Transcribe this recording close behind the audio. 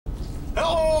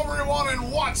everyone,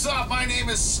 and what's up? My name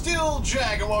is still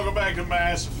Jack, and welcome back to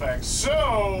Mass Effect.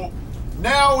 So,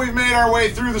 now we've made our way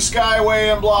through the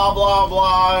Skyway and blah, blah,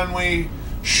 blah, and we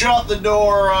shut the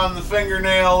door on the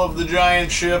fingernail of the giant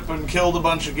ship and killed a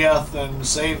bunch of Geth and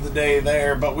saved the day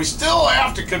there. But we still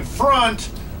have to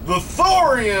confront the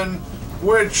Thorian,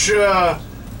 which the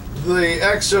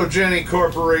Exogeny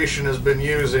Corporation has been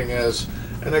using as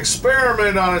an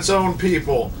experiment on its own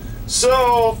people.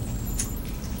 So,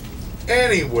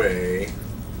 anyway,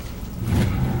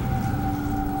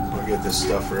 I'll get this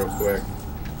stuff real quick.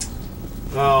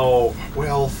 Oh,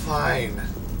 well, fine.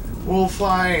 Well,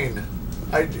 fine.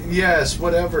 Yes,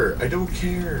 whatever. I don't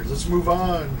care. Let's move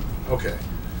on. Okay.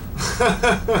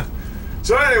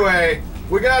 So anyway,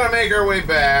 we gotta make our way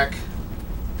back.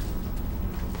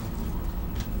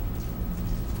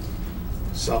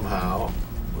 Somehow.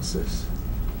 What's this?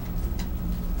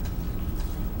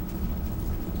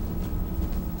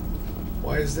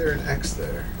 Why is there an X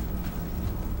there?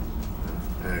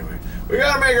 Anyway, we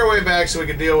gotta make our way back so we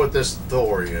can deal with this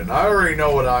Thorian. I already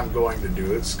know what I'm going to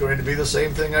do. It's going to be the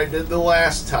same thing I did the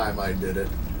last time I did it.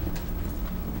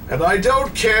 And I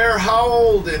don't care how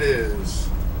old it is.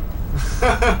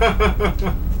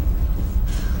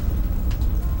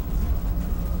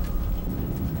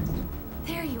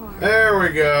 There you are. There we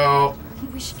go.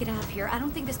 We should get out of here. I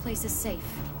don't think this place is safe.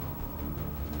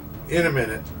 In a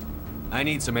minute. I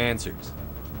need some answers.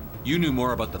 You knew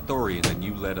more about the Thorian than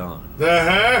you let on.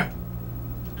 Uh-huh.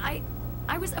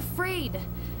 I was afraid.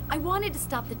 I wanted to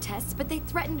stop the tests, but they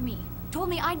threatened me. Told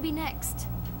me I'd be next.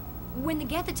 When the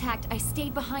Geth attacked, I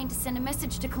stayed behind to send a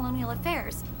message to Colonial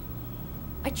Affairs.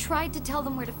 I tried to tell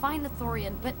them where to find the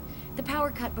Thorian, but the power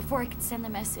cut before I could send the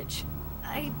message.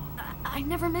 I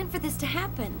never meant for this to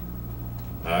happen.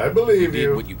 I believe You you.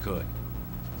 did what you could.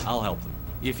 I'll help them,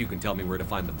 if you can tell me where to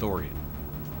find the Thorian.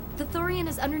 The Thorian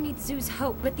is underneath Zoo's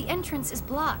Hope, but the entrance is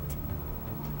blocked.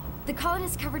 The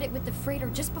colonists covered it with the freighter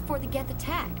just before the Geth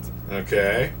attacked.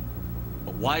 Okay.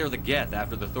 But why are the Geth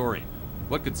after the Thorian?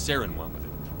 What could Saren want with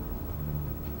it?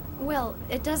 Well,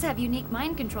 it does have unique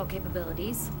mind control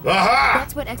capabilities. Aha!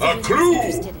 That's what A Exogeny is clue!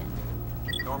 interested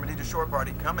in. Normandy to shore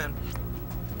party, come in.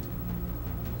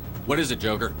 What is it,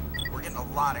 Joker? We're getting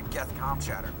a lot of Geth comm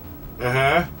chatter.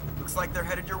 Uh-huh. Looks like they're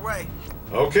headed your way.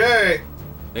 Okay.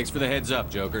 Thanks for the heads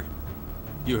up, Joker.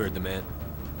 You heard the man.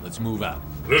 Let's move out.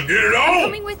 Let's get it I'm on!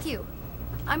 coming with you.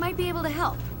 I might be able to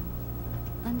help.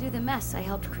 Undo the mess I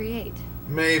helped create.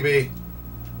 Maybe.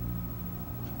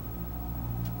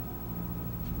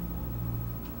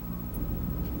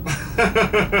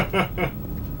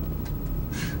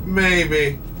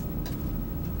 Maybe.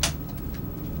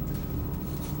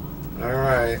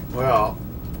 Alright, well.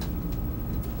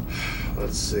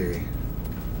 Let's see.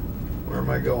 Where am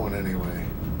I going anyway?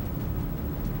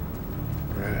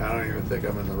 Right, I don't even think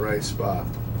I'm in the right spot.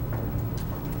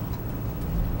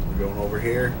 We're going over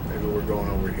here? Maybe we're going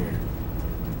over here.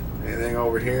 Anything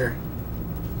over here?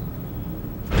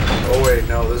 Oh wait,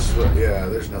 no, this is what, yeah,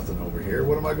 there's nothing over here.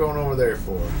 What am I going over there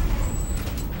for?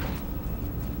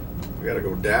 We gotta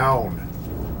go down.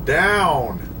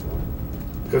 Down!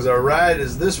 Because our ride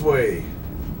is this way.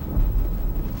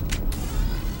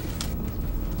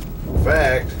 In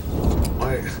fact,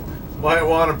 might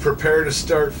want to prepare to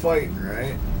start fighting,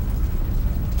 right?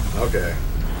 Okay.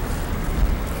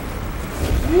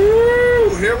 Woo!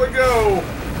 Here we go!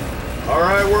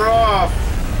 Alright, we're off!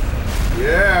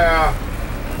 Yeah!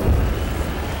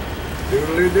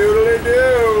 Doodly doodly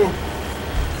doo!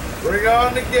 Bring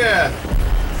on the Geth!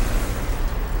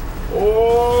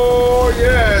 Oh,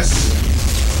 yes!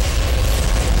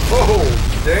 Oh,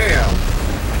 damn!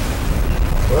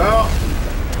 Well,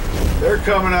 they're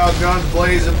coming out guns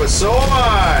blazing, but so am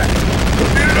I!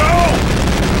 Let's get it on!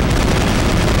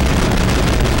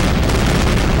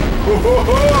 Ho ho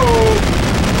ho!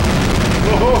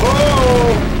 Ho ho ho!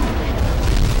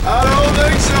 I don't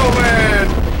think so, man!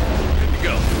 Good to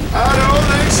go. I don't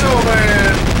think so,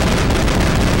 man!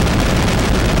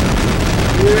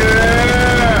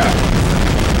 Yeah!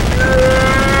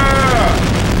 Yeah!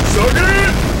 Suck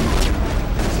it!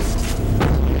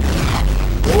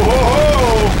 Whoa ho ho!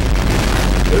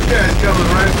 This guy's coming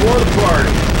right for the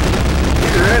party.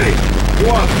 He's ready. He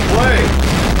wants to play.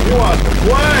 He wants to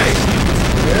play.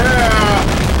 Yeah!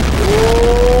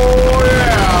 Oh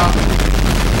yeah!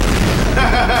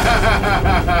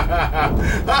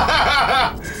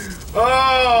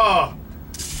 Oh!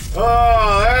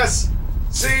 Oh, that's...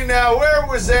 See, now, where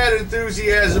was that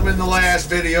enthusiasm in the last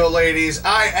video, ladies?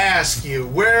 I ask you,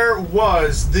 where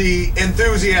was the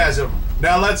enthusiasm?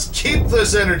 Now, let's keep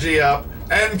this energy up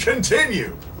and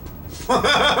continue.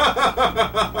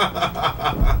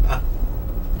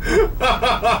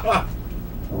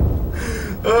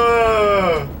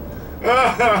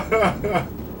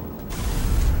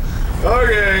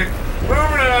 Okay,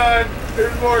 moving on.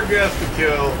 There's more guests to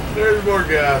kill. There's more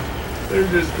guests.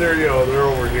 There you go. They're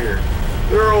over here.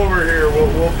 They're over here.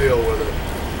 We'll deal with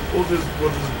it. We'll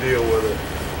just deal with it.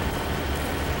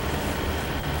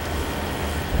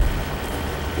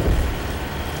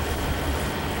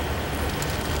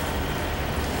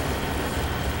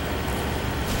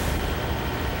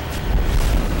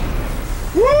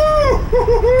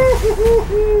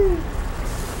 Woo!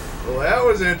 Well, that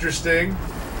was interesting.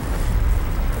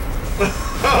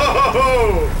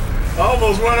 Oh,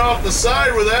 almost went off the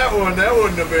side with that one. That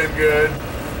wouldn't have been good.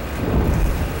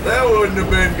 That wouldn't have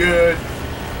been good.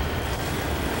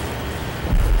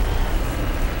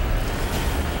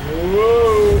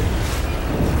 Whoa.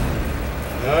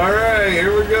 All right,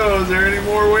 here we go. Is there any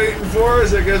more waiting for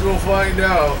us? I guess we'll find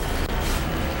out.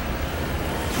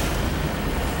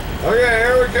 Okay,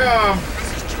 here we come.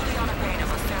 This is Juliana Bain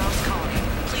of a Feros colony.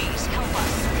 Please help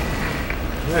us.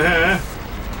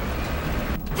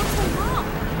 That's my mom.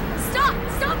 Stop,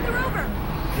 they're over.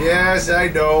 Yes, I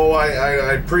know.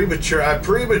 I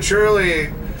prematurely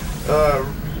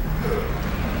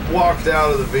walked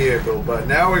out of the vehicle, but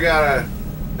now we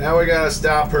gotta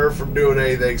stop her from doing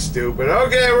anything stupid.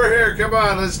 Okay, we're here. Come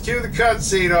on, let's cue the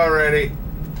cutscene already.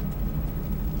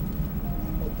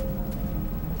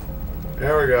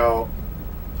 There we go.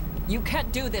 You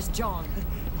can't do this, John.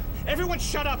 Everyone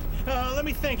shut up. Let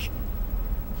me think.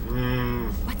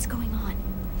 What's going on?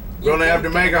 Gonna have to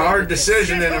make a hard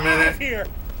decision in a minute. Here.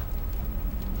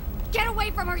 Get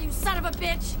away from her, you son of a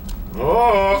bitch!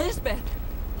 Oh! Lisbeth.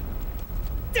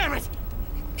 Damn it!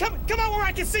 Come out where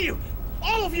I can see you.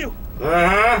 All of you.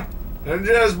 Uh-huh. And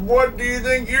just what do you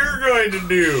think you're going to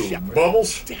do, Shepard.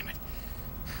 Bubbles? Damn it.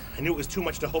 I knew it was too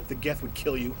much to hope the Geth would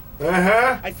kill you.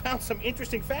 Uh-huh. I found some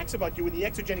interesting facts about you in the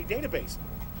Exogeny database.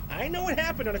 I know what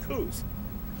happened on a cruise.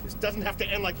 This doesn't have to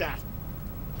end like that.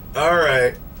 All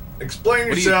right. Explain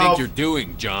What do you yourself. think you're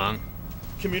doing, John?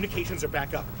 Communications are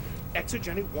back up.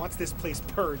 Exogeny wants this place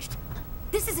purged.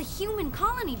 This is a human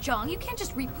colony, Jong. You can't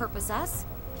just repurpose us.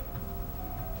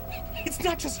 It's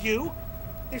not just you.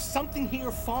 There's something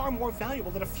here far more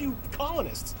valuable than a few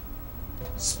colonists.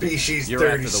 Species You're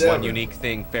after 37. the one unique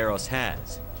thing Feros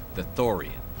has, the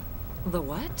Thorian. The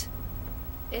what?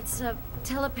 It's a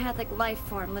telepathic life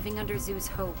form living under Zoo's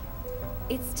hope.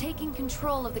 It's taking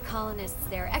control of the colonists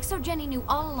there. Exogeny knew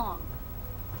all along.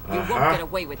 You won't get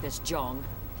away with this, John.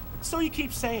 So you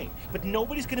keep saying, but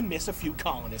nobody's gonna miss a few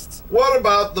colonists. What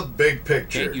about the big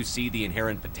picture? Can't you see the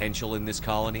inherent potential in this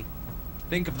colony?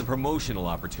 Think of the promotional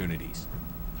opportunities.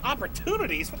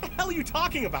 Opportunities? What the hell are you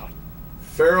talking about?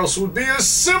 Feros would be a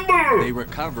symbol! They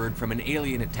recovered from an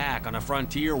alien attack on a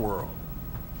frontier world.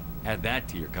 Add that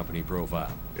to your company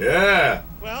profile. Yeah.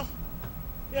 Well,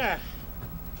 yeah.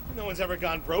 No one's ever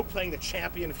gone broke playing the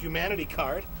champion of humanity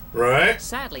card. Right?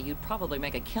 Sadly, you'd probably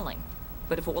make a killing.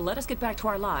 But if it will let us get back to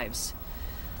our lives,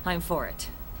 I'm for it.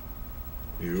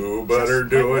 You better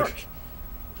do Might it. work.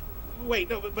 Wait,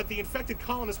 no, but the infected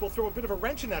colonists will throw a bit of a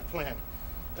wrench in that plan.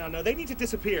 No, they need to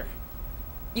disappear.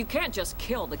 You can't just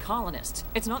kill the colonists.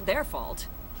 It's not their fault.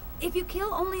 If you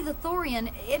kill only the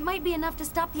Thorian, it might be enough to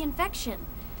stop the infection.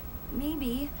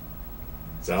 Maybe.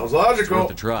 Sounds It's logical.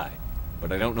 worth a try,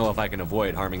 but I don't know if I can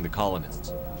avoid harming the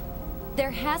colonists.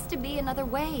 There has to be another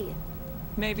way.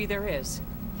 Maybe there is.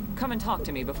 Come and talk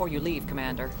to me before you leave,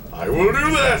 Commander. I will do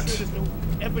So that. there's no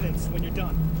evidence when you're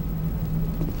done.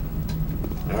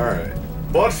 All right.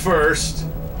 But first,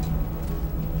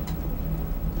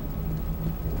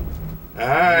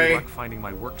 Any luck finding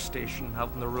my workstation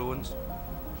out in the ruins?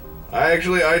 I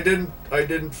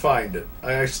didn't find it.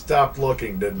 I stopped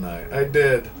looking, didn't I? I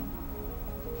did.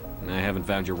 I haven't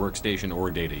found your workstation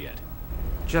or data yet.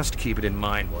 Just keep it in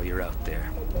mind while you're out there.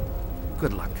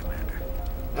 Good luck, Commander.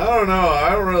 I don't know.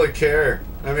 I don't really care.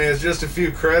 I mean, it's just a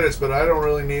few credits, but I don't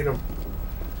really need them.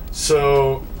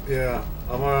 So, yeah,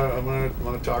 I'm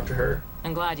gonna talk to her.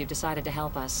 I'm glad you've decided to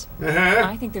help us. I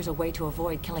Uh-huh. think there's a way to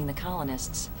avoid killing the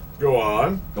colonists. Go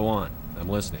on. Go on, I'm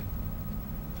listening.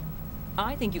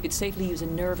 I think you could safely use a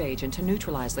nerve agent to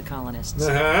neutralize the colonists.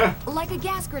 Uh-huh. Like a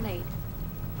gas grenade.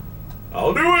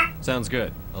 I'll do it. Sounds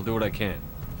good. I'll do what I can.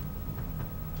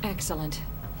 Excellent.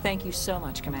 Thank you so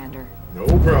much, Commander. No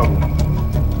problem.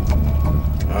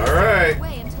 All right.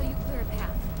 Wait until you clear a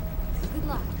path. Good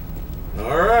luck.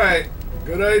 All right.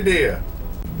 Good idea.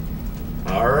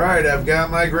 All right. I've got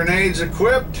my grenades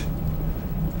equipped.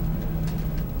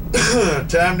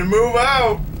 Time to move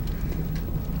out.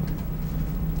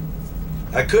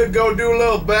 I could go do a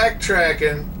little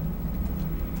backtracking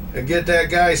and get that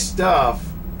guy's stuff.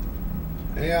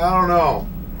 Yeah, I don't know.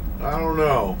 I don't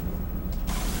know.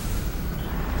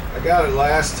 I got it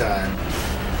last time,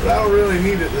 but I don't really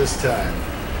need it this time.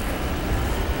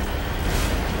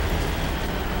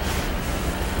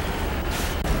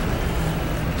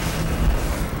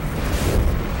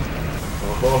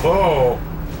 Oh,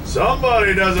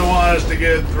 somebody doesn't want us to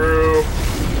get through.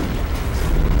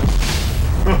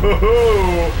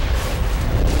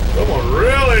 Someone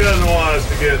really doesn't want us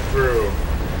to get through.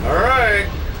 All right.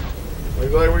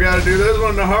 Looks like we got to do this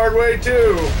one the hard way,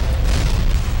 too.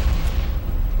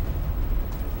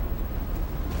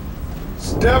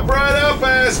 Step right up,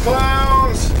 ass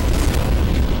clowns.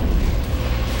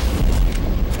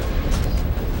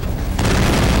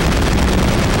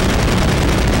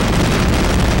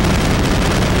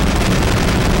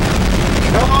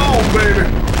 Come on, baby.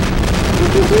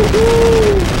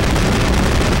 Woo-hoo-hoo-hoo.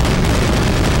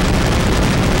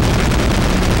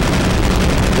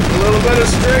 A little bit of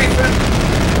strafing,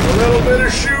 a little bit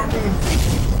of shooting.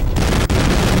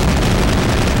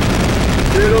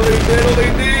 Diddly diddly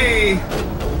dee.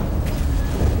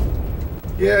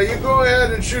 Yeah, you go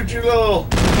ahead and shoot your little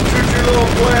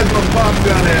plasma pop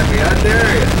gun at me. I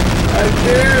dare you. I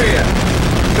dare you.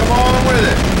 Come on with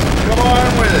it. Come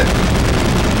on with it.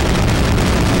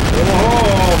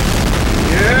 Oh,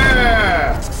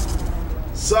 yeah.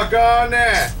 Suck on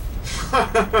that.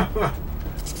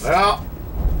 Well,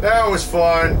 that was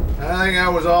fun. I think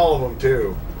that was all of them,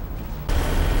 too.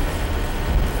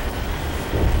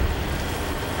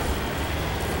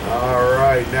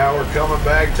 Alright, now we're coming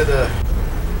back to the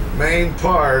main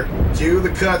part. Cue the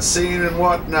cutscene and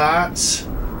whatnot.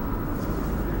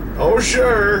 Oh,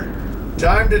 sure.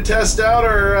 Time to test out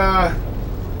our,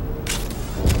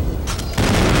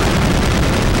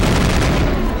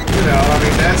 you know, I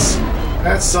mean,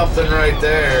 that's something right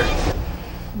there.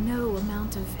 No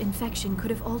amount of infection could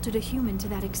have altered a human to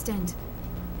that extent.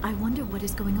 I wonder what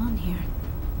is going on here.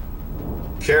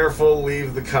 Careful,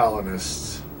 leave the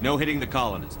colonists. No hitting the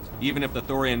colonists, even if the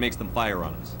Thorian makes them fire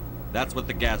on us. That's what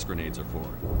the gas grenades are for.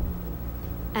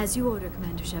 As you order,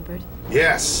 Commander Shepard.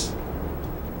 Yes.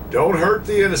 Don't hurt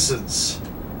the innocents.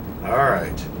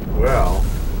 Alright. Well.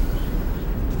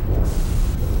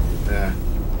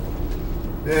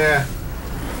 Yeah.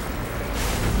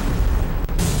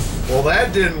 Well,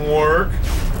 that didn't work.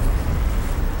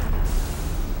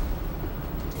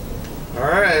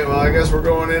 Alright, well, I guess we're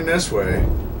going in this way.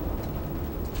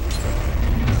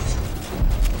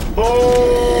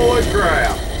 Holy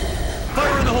crap!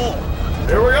 Fire in the hole!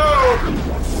 Here we go!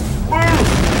 Move!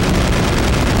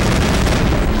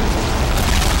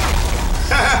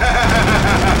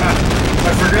 I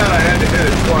forgot I had to hit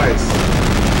it twice.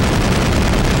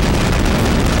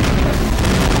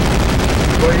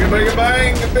 Big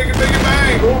bang, big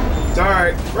bang! Oh,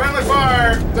 sorry. Friendly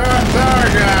fire! Sorry,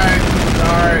 guys.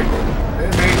 Sorry.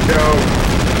 Didn't mean to.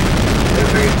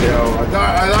 Didn't mean to. I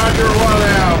thought you were one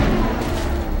out.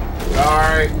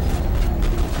 Sorry.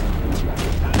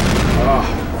 Oh,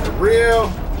 for real?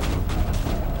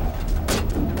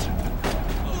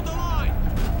 Hold the line!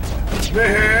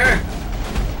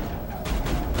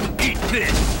 Eat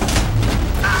this!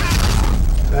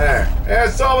 There.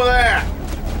 Have some of that!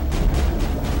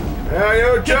 Yeah,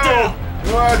 you too!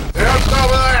 Have some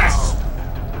of that!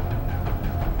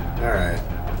 Alright.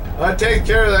 I'll take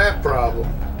care of that problem.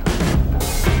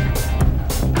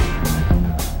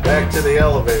 Back to the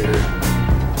elevator.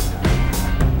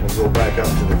 We'll go back up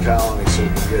to the colony so we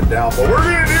can get down. But we're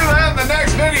going to do that in the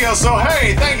next video. So,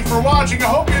 hey, thank you for watching. I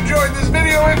hope you enjoyed this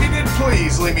video. If you did,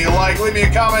 please leave me a like, leave me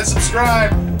a comment,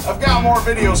 subscribe. I've got more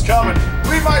videos coming.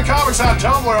 Read my comics on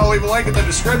Tumblr. I'll leave a link in the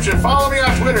description. Follow me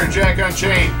on Twitter, Jack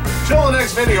Unchained. Till the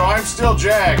next video, I'm still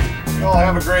Jag. You all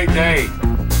have a great day.